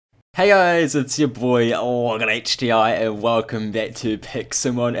Hey guys, it's your boy LOGinHDi and welcome back to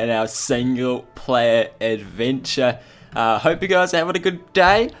Pixelmon and our single player adventure. Hope you guys are having a good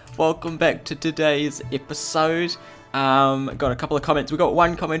day. Welcome back to today's episode. Got a couple of comments. We got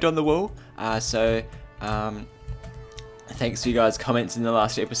one comment on the wall. Thanks for you guys' comments in the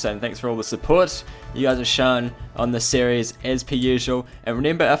last episode and thanks for all the support you guys have shown on the series as per usual. And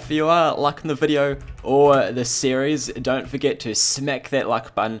remember, if you are liking the video or the series, don't forget to smack that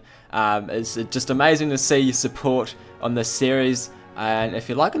like button. It's just amazing to see your support on the series. And if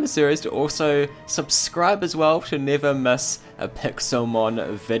you're liking the series, to also subscribe as well to never miss a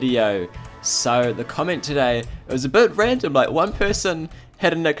Pixelmon video. So the comment today, it was a bit random. Like one person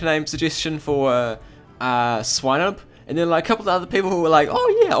had a nickname suggestion for Swineup. And then like a couple of other people who were like,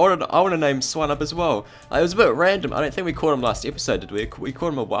 oh yeah, I want to name Swan Up as well. It was a bit random. I don't think we caught him last episode, did we? We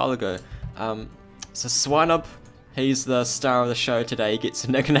caught him a while ago. So Swan Up, he's the star of the show today. He gets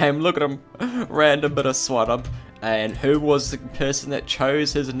a nickname. Look at him, random bit of Swan Up. And who was the person that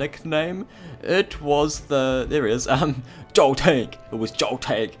chose his nickname? It was there he is, Joel Tank. It was Joel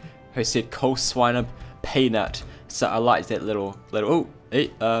Tank who said call Swine Up Peanut. So I liked that little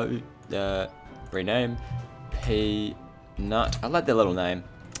rename. Peanut. I like that little name.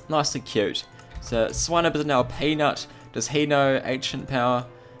 Nice and cute. So Swineup is now Peanut. Does he know Ancient Power?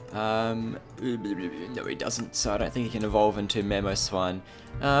 No he doesn't, so I don't think he can evolve into Mamoswine.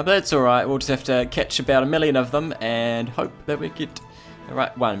 But that's alright, we'll just have to catch about 1 million of them and hope that we get the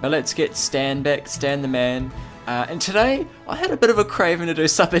right one. But let's get Stan back, Stan the man. And today, I had a bit of a craving to do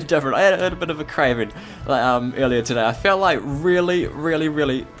something different. I had a bit of a craving earlier today. I felt like really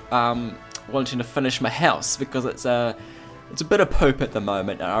wanting to finish my house because it's a bit of poop at the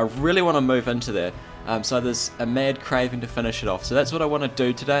moment and I really want to move into there. So there's a mad craving to finish it off. So that's what I want to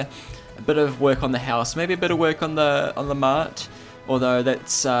do today. A bit of work on the house, maybe a bit of work on the mart. Although that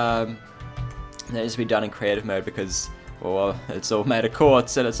needs to be done in creative mode because well it's all made of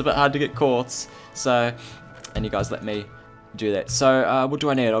quartz and it's a bit hard to get quartz. So and you guys let me do that. So what do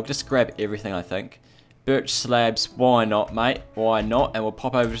I need? I'll just grab everything I think. Birch slabs, why not mate? Why not? And we'll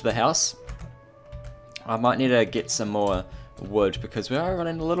pop over to the house. I might need to get some more wood because we are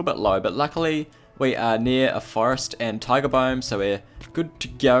running a little bit low, but luckily we are near a forest and tiger biome, so we're good to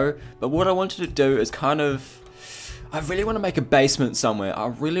go. But what I wanted to do is I really want to make a basement somewhere. I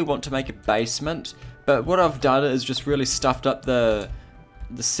really want to make a basement, but what I've done is just really stuffed up the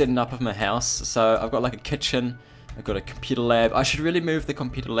setting up of my house. So I've got like a kitchen, I've got a computer lab. I should really move the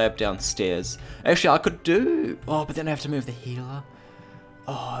computer lab downstairs. Actually, I could do, but then I have to move the healer.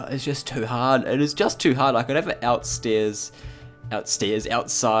 Oh, it's just too hard. It is just too hard. I could have it outside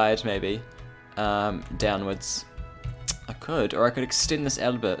maybe, downwards. I could, or I could extend this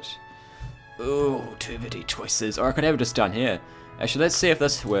out a bit. Ooh, too many choices. Or I could have it just down here. Actually, let's see if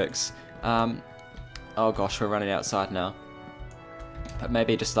this works. Oh gosh, we're running outside now. But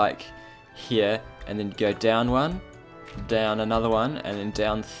maybe just like here, and then go down one, down another one, and then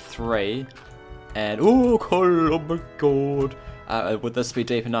down 3. And oh my god. Would this be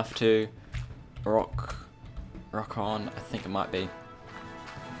deep enough to rock on? I think it might be.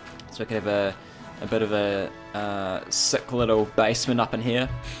 So we could have a bit of a sick little basement up in here.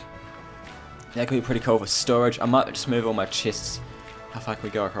 That could be pretty cool for storage. I might just move all my chests. How far can we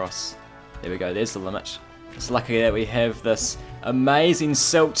go across? There we go, there's the limit. It's lucky that we have this amazing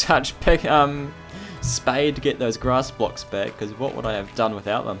silk touch spade to get those grass blocks back, because what would I have done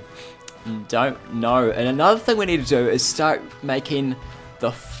without them? Don't know. And another thing we need to do is start making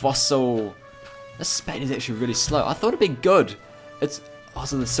the fossil. This spade is actually really slow. I thought it'd be good. It's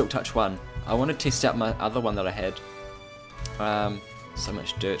also the silk touch one. I want to test out my other one that I had. So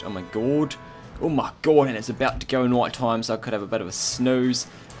much dirt. Oh my god. Oh my god. And it's about to go night time, so I could have a bit of a snooze.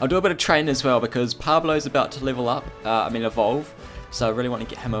 I'll do a bit of training as well because Pablo's about to level up. Evolve. So I really want to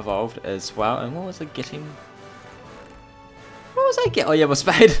get him evolved as well. And what was I getting? What was I getting? Oh yeah, my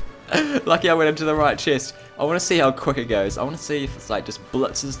spade. Lucky I went into the right chest. I want to see how quick it goes. I want to see if it's like just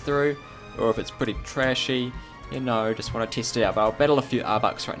blitzes through or if it's pretty trashy. You know, just want to test it out. But I'll battle a few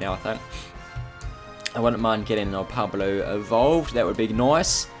Arbucks right now, I think. I wouldn't mind getting our Pablo evolved. That would be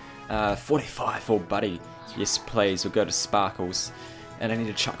nice. 45. Oh, buddy. Yes, please. We'll go to Sparkles. And I need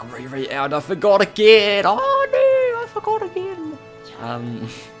to chuck Riri out. I forgot again. Oh, no. I forgot again.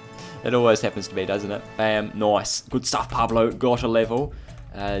 It always happens to me, doesn't it? Bam. Nice. Good stuff, Pablo. Got a level.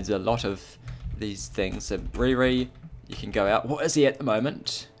 There's a lot of these things. So Riri, you can go out. What is he at the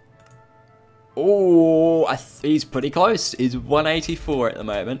moment? Oh, he's pretty close. He's 184 at the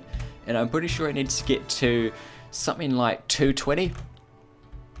moment. And I'm pretty sure he needs to get to something like 220.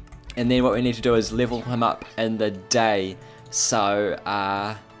 And then what we need to do is level him up in the day. So,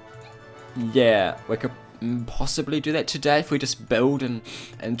 yeah, we could possibly do that today if we just build and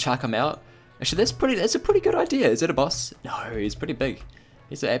chuck him out. Actually, that's a pretty good idea. Is it a boss? No, he's pretty big.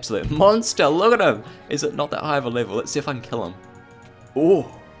 He's an absolute monster. Look at him. Is it not that high of a level? Let's see if I can kill him. Oh,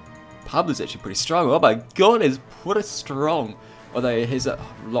 Pablo's actually pretty strong. Oh my god, he's pretty strong. Although he's a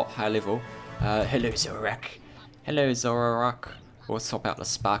lot higher level. Hello, Zorak. Hello, Zorak. We'll swap out the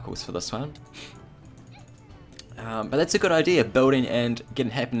sparkles for this one. But that's a good idea, building and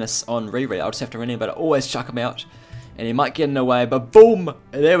getting happiness on Riri. I'll just have to remember to always chuck him out. And he might get in the way, but boom!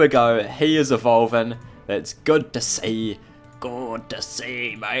 There we go. He is evolving. That's good to see. Good to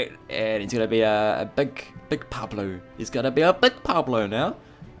see, mate. And he's going to be a big Pablo. He's going to be a big Pablo now.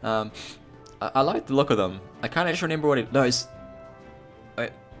 I like the look of them. I can't actually remember what he... No, he's...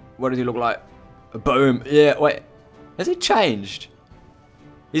 Wait, what does he look like? Boom. Yeah, wait. Has he changed?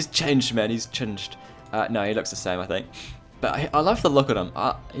 He's changed, man. He's changed. No, he looks the same, I think. But I love the look at him.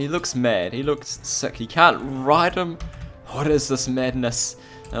 He looks mad. He looks sick. You can't ride him. What is this madness?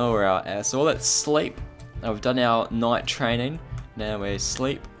 Oh, we're out. So let's sleep. We've done our night training. Now we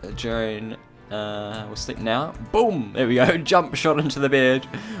sleep during... we'll sleep now. Boom! There we go. Jump shot into the bed.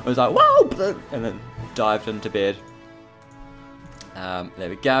 I was like, whoa! And then dived into bed. There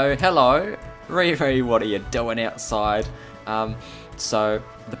we go. Hello. Riri, what are you doing outside? So,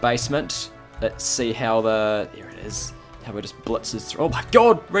 the basement. Let's see how the... There it is. How it just blitzes through. Oh my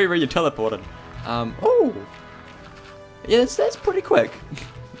god! Riri, you teleported. Oh! Yeah, that's pretty quick.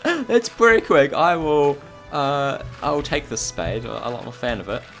 That's pretty quick. I will take this spade. I'm a fan of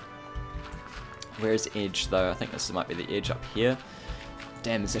it. Where's the edge though? I think this might be the edge up here.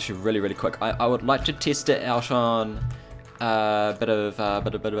 Damn, it's actually really quick. I would like to test it out on a bit of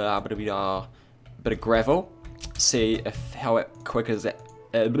gravel. See if how quick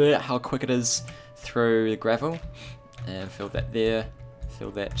it is through the gravel. And fill that there,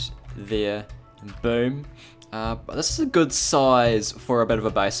 and boom. But this is a good size for a bit of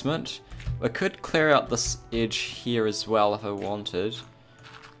a basement. We could clear out this edge here as well if I wanted.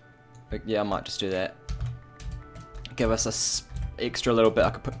 But yeah, I might just do that. Give us a extra little bit.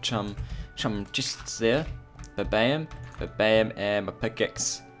 I could put some chests there. Ba-bam, ba-bam, and my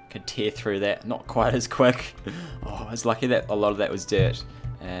pickaxe could tear through that. Not quite as quick. Oh, I was lucky that a lot of that was dirt.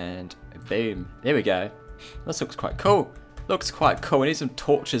 And boom, there we go. This looks quite cool. Looks quite cool. We need some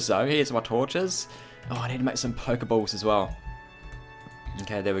torches though. Here's my torches. Oh, I need to make some Pokeballs as well.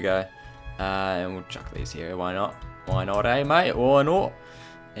 Okay, there we go. And we'll chuck these here. Why not? Why not, eh, mate? Why not?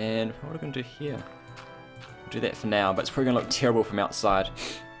 And what are we going to do here? We'll do that for now, but it's probably going to look terrible from outside.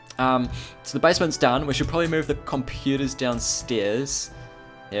 So the basement's done. We should probably move the computers downstairs.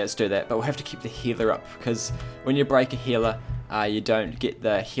 Yeah, let's do that. But we'll have to keep the healer up, because when you break a healer, you don't get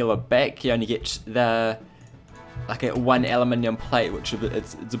the healer back. You only get the... like a one aluminium plate, which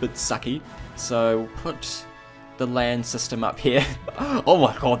it's a bit sucky. So we'll put the LAN system up here. Oh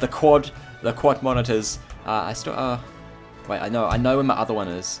my god, the quad monitors. I still wait, I know where my other one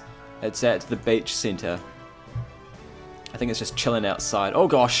is. It's at the beach center. I think it's just chilling outside. Oh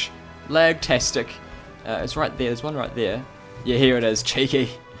gosh, lag-tastic. It's right there. There's one right there. Yeah, here it is. Cheeky.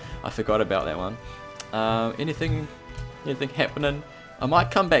 I forgot about that one. Anything happening? I might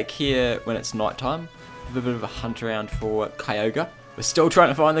come back here when it's nighttime. Have a bit of a hunt around for Kyogre. We're still trying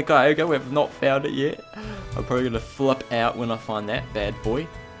to find the Kyogre. We have not found it yet. I'm probably going to flip out when I find that bad boy.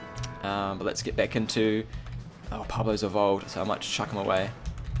 But let's get back into... Oh, Pablo's evolved, so I might chuck him away.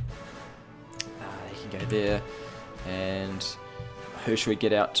 He can go there. And who should we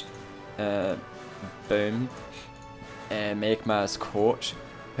get out? Boom. And Magmar's caught.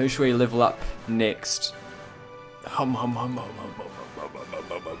 Who should we level up next?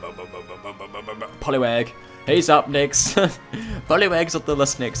 Poliwag. He's up next. Poliwag's on the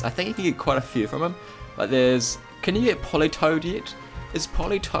list next. I think you can get quite a few from him. But there's... Can you get Politoed yet? Is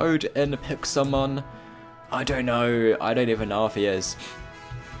Politoed in Pixelmon? I don't know. I don't even know if he is.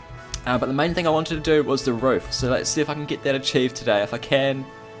 But the main thing I wanted to do was the roof. So let's see if I can get that achieved today. If I can,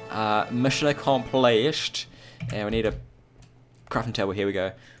 mission accomplished. And we need a crafting table. Here we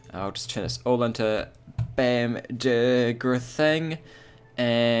go. I'll just turn this all into bam digger thing.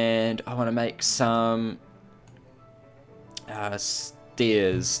 And I want to make some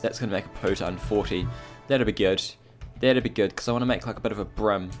stairs. That's going to make a Poton 40. That'll be good. That'll be good because I want to make like a bit of a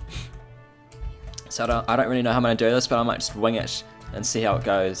brim. So I don't really know how I'm going to do this, but I might just wing it and see how it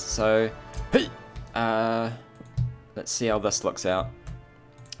goes. So, let's see how this looks out.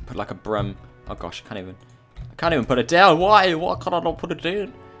 Put like a brim. Oh gosh, I can't even put it down. Why? Why can't I not put it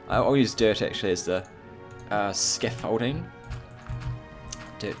down? I'll use dirt actually as the scaffolding.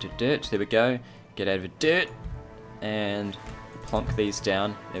 Dirt. There we go. Get out of the dirt and plonk these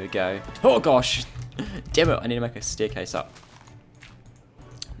down. There we go. Oh gosh! Damn it, I need to make a staircase up.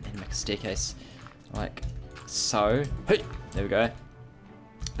 I need to make a staircase like so. Hey, there we go.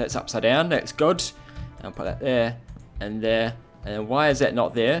 That's upside down, that's good. And I'll put that there, and there. And then why is that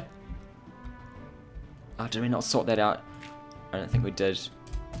not there? Oh, did we not sort that out? I don't think we did.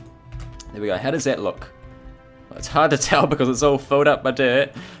 There we go. How does that look? Well, it's hard to tell because it's all filled up by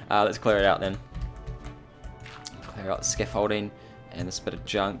dirt. Let's clear it out then. Clear out the scaffolding and this bit of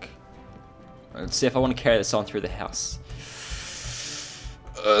junk. Let's see if I want to carry this on through the house.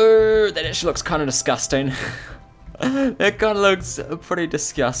 Oh, that actually looks kind of disgusting. That kind of looks pretty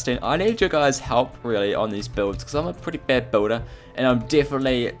disgusting. I need your guys' help really on these builds because I'm a pretty bad builder and I'm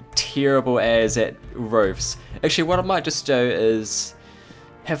definitely terrible as at roofs. Actually, what I might just do is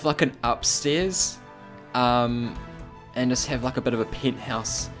have like an upstairs and just have like a bit of a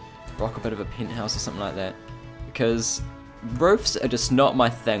penthouse, rock a bit of a penthouse or something like that, because roofs are just not my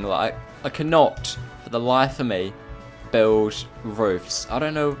thing. Like, I cannot for the life of me build roofs. I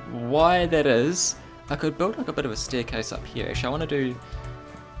don't know why that is. I could build like a bit of a staircase up here. Actually, I want to do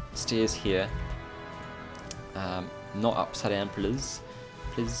stairs here. Not upside down, please.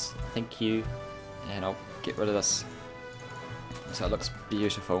 Please, thank you. And I'll get rid of this. So it looks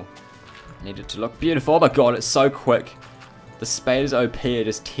beautiful. I need it to look beautiful. Oh my god, it's so quick. The spader's OP, it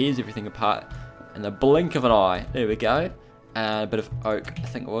just tears everything apart in the blink of an eye. There we go. And a bit of oak, I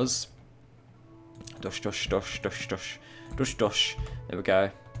think it was. Dosh, dosh, dosh, dosh, dosh, dosh, dosh. There we go.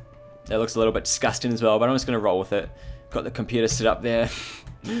 That looks a little bit disgusting as well, but I'm just going to roll with it. Got the computer set up there.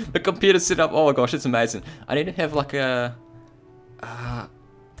 The computer set up, oh gosh, it's amazing. I need to have like a...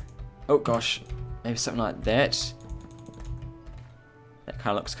 oh gosh, maybe something like that. That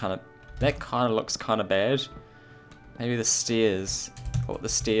kind of looks kind of bad. Maybe the stairs. What the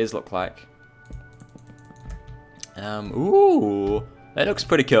stairs look like. Ooh, that looks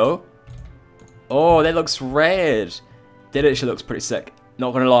pretty cool. Oh, that looks rad. That actually looks pretty sick.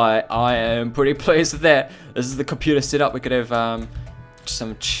 Not gonna lie, I am pretty pleased with that. This is the computer setup. We could have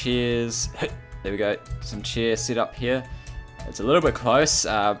some chairs. There we go. Some chairs set up here. It's a little bit close.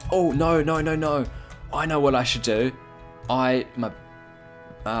 Oh no, no, no, no! I know what I should do. My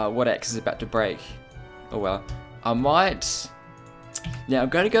what axe is about to break. Oh well. I might. Now I'm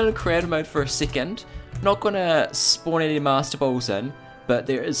going to go to creative mode for a second. Not gonna spawn any master balls in, but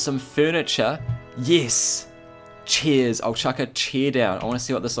there is some furniture. Yes. Chairs. I'll chuck a chair down. I want to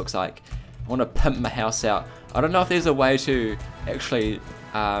see what this looks like. I want to pimp my house out. I don't know if there's a way to actually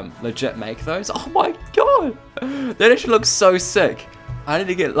legit make those. Oh my god, that actually looks so sick. I need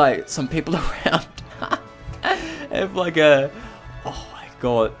to get like some people around. Have like a... oh my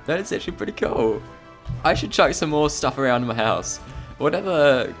god, that is actually pretty cool. I should chuck some more stuff around my house.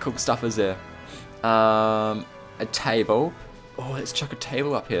 Whatever cool stuff is there. A table. Oh, let's chuck a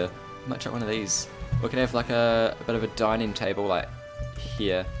table up here. I might chuck one of these. We could have like a bit of a dining table like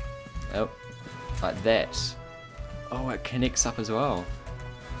here. Oh, like that. Oh, it connects up as well.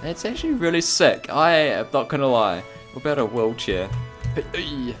 That's actually really sick. I am not gonna lie. What about a wheelchair? That's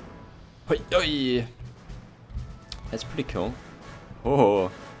pretty cool. Oh,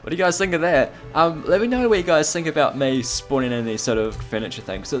 what do you guys think of that? Let me know what you guys think about me spawning in these sort of furniture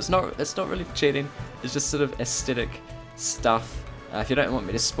things. So it's not really cheating. It's just sort of aesthetic stuff. If you don't want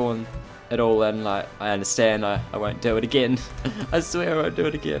me to spawn it all in, like, I understand. I won't do it again. I swear I won't do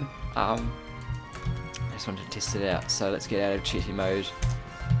it again. I just wanted to test it out. So let's get out of cheaty mode.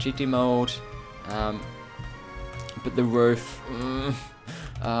 Cheaty mode. But the roof.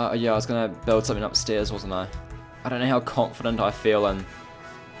 Yeah, I was gonna build something upstairs, wasn't I? I don't know how confident I feel in.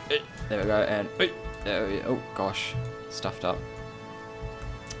 There we go, and there we go. Oh gosh, stuffed up.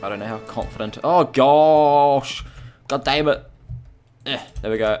 I don't know how confident. Oh gosh, god damn it. There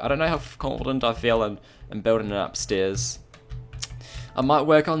we go. I don't know how confident I feel in building it upstairs. I might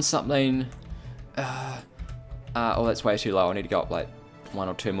work on something. Oh, that's way too low. I need to go up like 1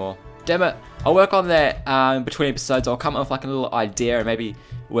 or 2 more. Damn it! I'll work on that between episodes. I'll come up with like a little idea and maybe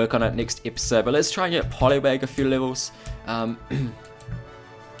work on it next episode. But let's try and get Polywag a few levels.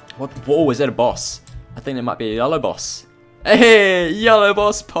 What? Whoa, is that a boss? I think there might be a yellow boss. Hey, yellow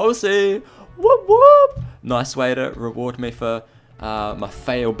boss Posey! Whoop whoop! Nice way to reward me for my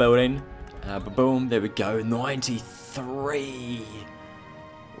fail building. Boom, there we go. 93.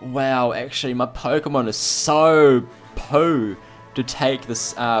 Wow, actually, my Pokemon is so poo to take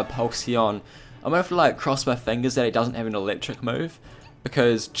this Pulsion. I'm gonna have to like cross my fingers that it doesn't have an electric move,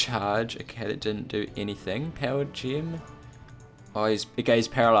 because charge. Okay, that didn't do anything. Powered gem. Oh, he's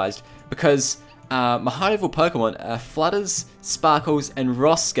paralyzed because my high level Pokemon Flutters, Sparkles, and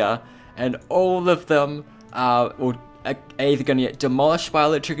Rosca, and all of them. Well, are either going to get demolished by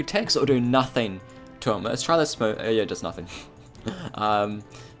electric attacks or do nothing to them. Let's try this move. Oh yeah, it does nothing.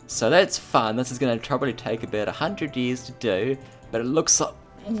 So that's fun. This is going to probably take about 100 years to do, but it looks like...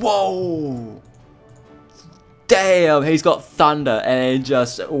 Whoa! Damn, he's got thunder and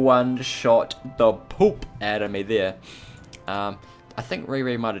just one-shot the poop out of me there. I think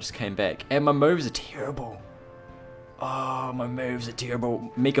Riri might have just came back. And my moves are terrible. Oh, my moves are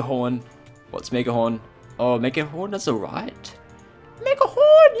terrible. Mega Horn. What's Mega Horn? Oh, Mega Horn is alright. Mega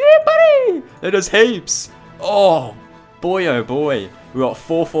Horn, yeah, buddy! It is heaps. Oh, boy, oh boy. We got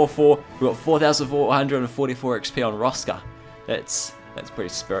 444. We got 4,444 XP on Rosca. That's pretty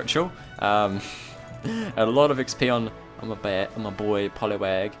spiritual. And a lot of XP on my boy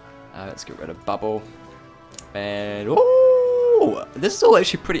Poliwag. Let's get rid of Bubble. And oh, this is all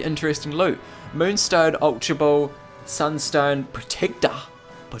actually pretty interesting loot. Moonstone, Ultra Ball, Sunstone, Protector.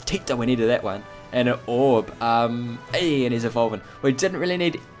 Protector, we needed that one. And an Orb. Hey, and he's evolving. We didn't really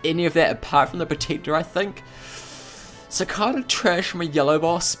need any of that apart from the Protector, I think. So kind of trash from a Yellow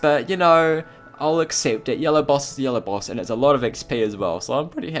Boss, but you know, I'll accept it. Yellow Boss is the Yellow Boss, and it's a lot of XP as well. So I'm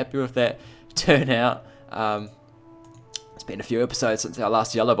pretty happy with that turnout. It's been a few episodes since our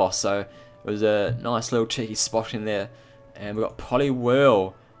last Yellow Boss, so it was a nice little cheeky spot in there. And we got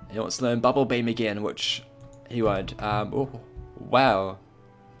Poliwhirl. He wants to learn Bubble Beam again, which he won't. Oh, wow.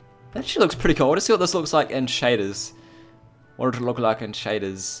 That actually looks pretty cool. Let's see what this looks like in shaders. What did it look like in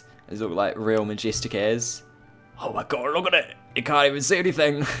shaders? Does it look like real majestic as? Oh my god, look at it! You can't even see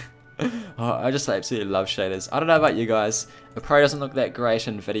anything! Oh, I just absolutely love shaders. I don't know about you guys. It probably doesn't look that great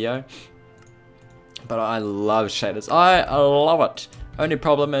in video. But I love shaders. I love it. Only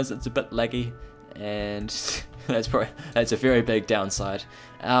problem is it's a bit laggy. And that's a very big downside.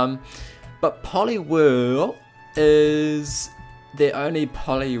 But Poliwhirl is the only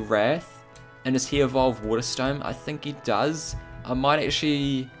Poliwrath. And does he evolve Waterstone? I think he does. I might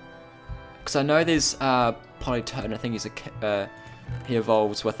actually... Because I know there's Polytoad. I think he's he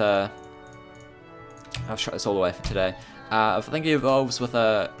evolves with a... I'll try this all the way for today. I think he evolves with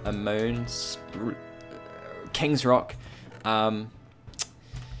a King's Rock.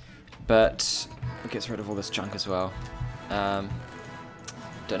 But it gets rid of all this junk as well.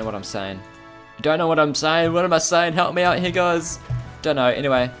 Don't know what I'm saying. Don't know what I'm saying. What am I saying? Help me out here, guys. Don't know.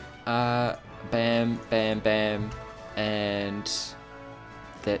 Anyway, bam, bam, bam, and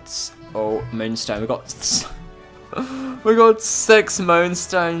that's all Moonstone. We got 6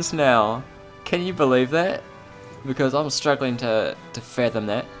 Moonstones now. Can you believe that? Because I'm struggling to fathom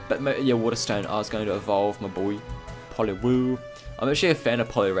that. But yeah, Waterstone. I was going to evolve my boy Poliwhirl. I'm actually a fan of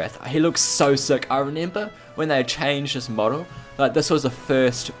Poliwrath. He looks so sick. I remember when they changed this model. Like this was the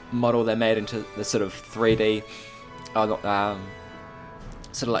first model they made into the sort of 3D, sort of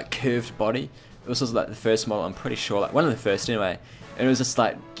like curved body. This was like the first model. I'm pretty sure, like one of the first anyway. And it was just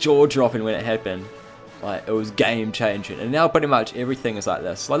like jaw dropping when it happened. Like it was game changing. And now pretty much everything is like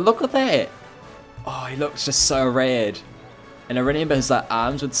this. Like look at that. Oh, he looks just so rad. And I remember his like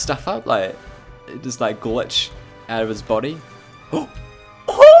arms would stuff up, like it just like glitch out of his body. Oh,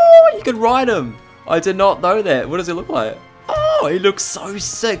 you can ride him. I did not know that. What does he look like? Oh, he looks so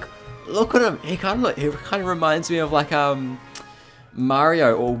sick. Look at him. He kind of reminds me of like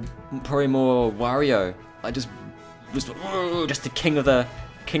Mario, or probably more Wario. Like just the king of the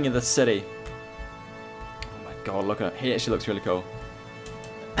city. Oh my god, look at him. He actually looks really cool.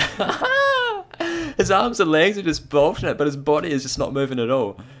 His arms and legs are just bolting it, but his body is just not moving at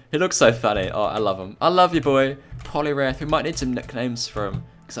all. He looks so funny. Oh, I love him. I love you, boy. Poliwrath. We might need some nicknames for him,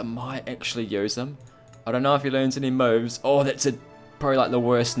 because I might actually use them. I don't know if he learns any moves. Oh, that's probably like the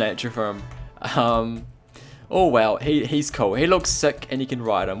worst nature for him. Oh well, he's cool. He looks sick and you can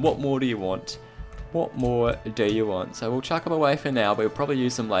ride him. What more do you want? What more do you want? So we'll chuck him away for now, but we'll probably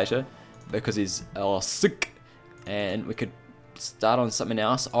use him later because he's sick. And we could start on something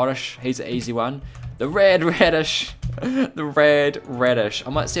else. Oddish, he's an easy one. The Red Radish. The Red Radish.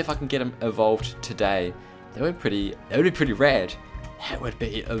 I might see if I can get him evolved today. That would be pretty rad. That would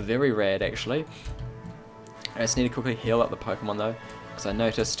be a very rad actually. I just need to quickly heal up the Pokemon though, because I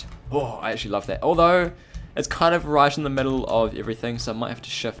noticed, oh, I actually love that. Although, it's kind of right in the middle of everything, so I might have to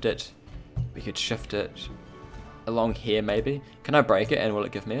shift it. We could shift it along here maybe. Can I break it and will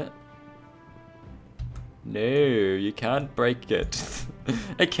it give me it? No, you can't break it.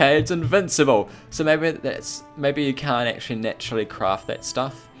 Okay, it's invincible. So maybe you can't actually naturally craft that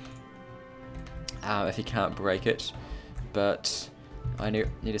stuff. If you can't break it. But I need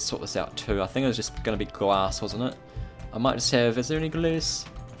to sort this out too. I think it was just going to be glass, wasn't it? I might just have... Is there any glass?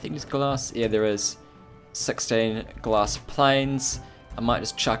 I think there's glass. Yeah, there is. 16 glass planes. I might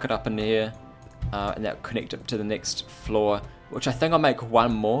just chuck it up in here. and that'll connect it to the next floor, which I think I'll make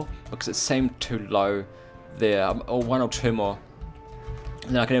one more because it seemed too low there, or one or two more.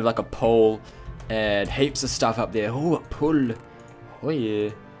 And then I can have like a pool and heaps of stuff up there. Oh, a pool. Oh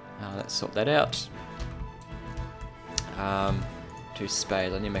yeah. Let's sort that out. 2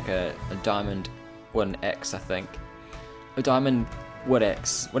 spades. I need to make a diamond wooden axe, I think. A diamond wood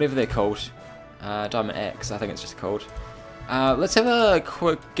axe, whatever they're called. Diamond axe, I think it's just called. Let's have a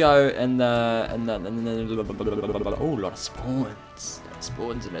quick go in the oh, a lot of spawns.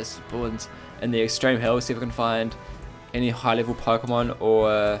 Spawns in the extreme hills. See if we can find any high level Pokemon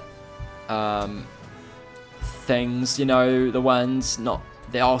or things. You know, the ones not.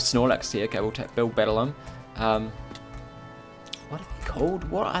 They're all Snorlax here. Okay, we'll battle them. What are they called?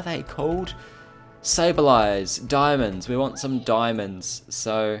 What are they called? Sableyes, diamonds. We want some diamonds.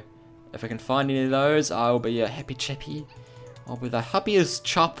 So if I can find any of those, I'll be a happy chappy. I'll be the happiest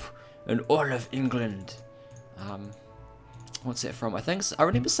chap in all of England. What's that from? I think I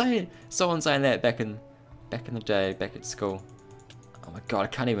remember someone saying that back in the day, back at school. Oh my god, I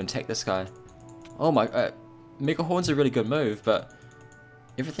can't even take this guy. Oh my, Mega Horn's a really good move, but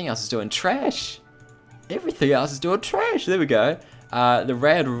everything else is doing trash. Everything else is doing trash. There we go. The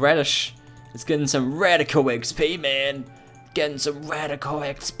Rad Radish is getting some radical XP, man. Getting some radical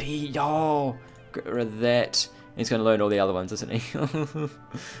XP, y'all. Get rid of that. He's going to learn all the other ones, isn't he?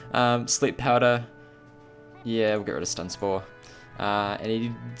 Sleep Powder. Yeah, we'll get rid of Stun Spore. And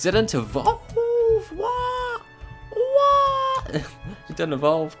he didn't evolve. What? He didn't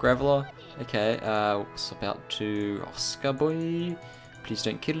evolve. Graveler. Okay, we'll swap out to Oscar Boy. Please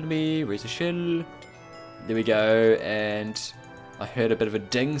don't kill me. Raise a shell. There we go. And I heard a bit of a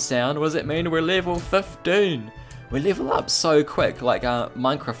ding sound. What does that mean? We're level 15. We level up so quick, like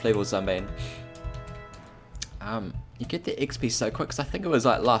Minecraft levels, I mean. You get the XP so quick, because I think it was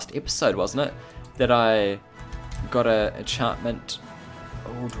like last episode, wasn't it? That I got a enchantment.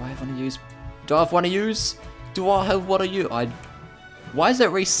 Oh, do I have one to use? Do I have one to use? Do I have one to use? Why is it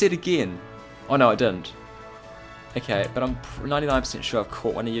reset again? Oh no, I didn't. Okay, but I'm 99% sure I've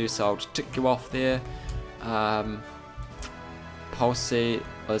caught one of you, so I'll just tick you off there. Pulsey.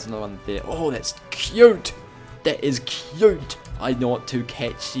 Oh, there's another one there. Oh, that's cute. That is cute. I want to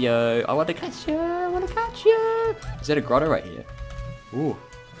catch you. I want to catch you. I want to catch you. Is that a grotto right here? Ooh,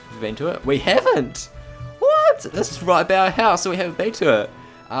 have we been to it? We haven't. What? This is right by our house, so we haven't been to it.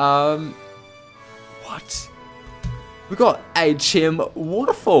 What? We got HM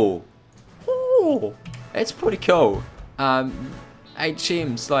Waterfall. Oh, that's pretty cool.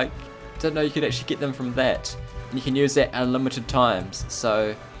 HMs, like, didn't know you could actually get them from that. And you can use that unlimited times.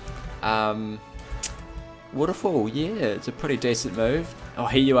 So, Waterfall, yeah, it's a pretty decent move. Oh,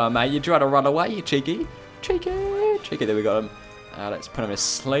 here you are, mate. You're trying to run away, you cheeky. Cheeky. There we got him. Let's put him to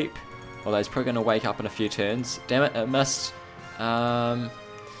sleep. Although he's probably going to wake up in a few turns. Damn it, I missed. Actually,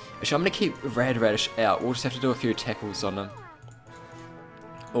 I'm going to keep Rad Radish out. We'll just have to do a few tackles on him.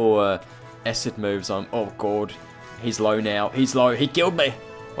 Or acid moves on him. Oh, God. He's low now. He's low. He killed me.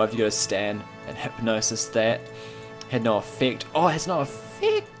 We'll have to go to Stan and hypnosis that. Had no effect. Oh, it has no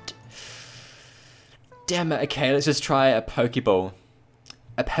effect. Damn it. Okay, let's just try a Pokeball.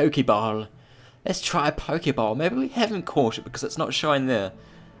 A Pokeball. Let's try a Pokeball. Maybe we haven't caught it because it's not showing there.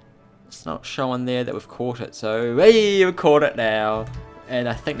 It's not showing there that we've caught it. So, hey, we've caught it now. And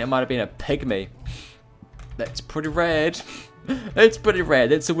I think that might have been a Pygmy. That's pretty rad. It's pretty rad.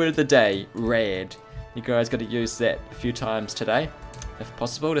 That's the word of the day. Rad. You guys got to use that a few times today. If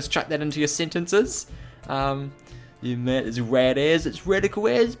possible, just chuck that into your sentences. You met as rad as, it's radical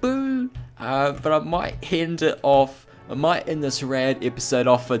as, boo. But I might end it off. I might end this rad episode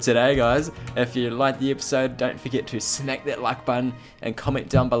off for today, guys. If you liked the episode, don't forget to smack that like button and comment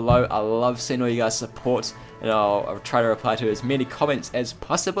down below. I love seeing all you guys' support, and I'll try to reply to as many comments as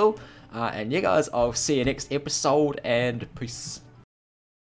possible. And yeah, guys, I'll see you next episode, and peace.